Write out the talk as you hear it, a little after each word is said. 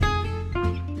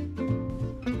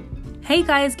Hey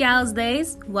guys, gals,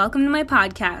 days, welcome to my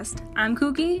podcast. I'm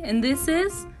Kooky and this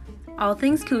is All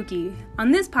Things Kooky.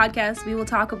 On this podcast, we will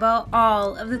talk about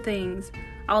all of the things.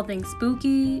 All things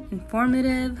spooky,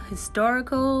 informative,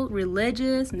 historical,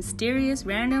 religious, mysterious,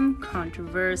 random,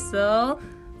 controversial,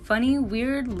 funny,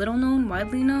 weird, little known,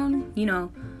 widely known,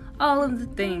 all of the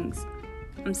things.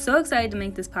 I'm so excited to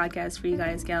make this podcast for you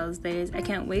guys, gals, days. I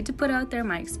can't wait to put out there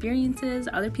my experiences,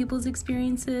 other people's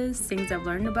experiences, things I've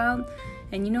learned about.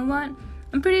 And you know what?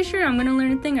 I'm pretty sure I'm going to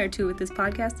learn a thing or two with this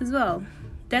podcast as well.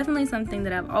 Definitely something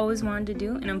that I've always wanted to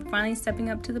do, and I'm finally stepping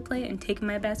up to the plate and taking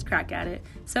my best crack at it.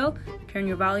 So, turn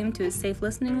your volume to a safe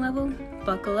listening level,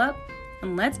 buckle up,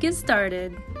 and let's get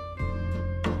started.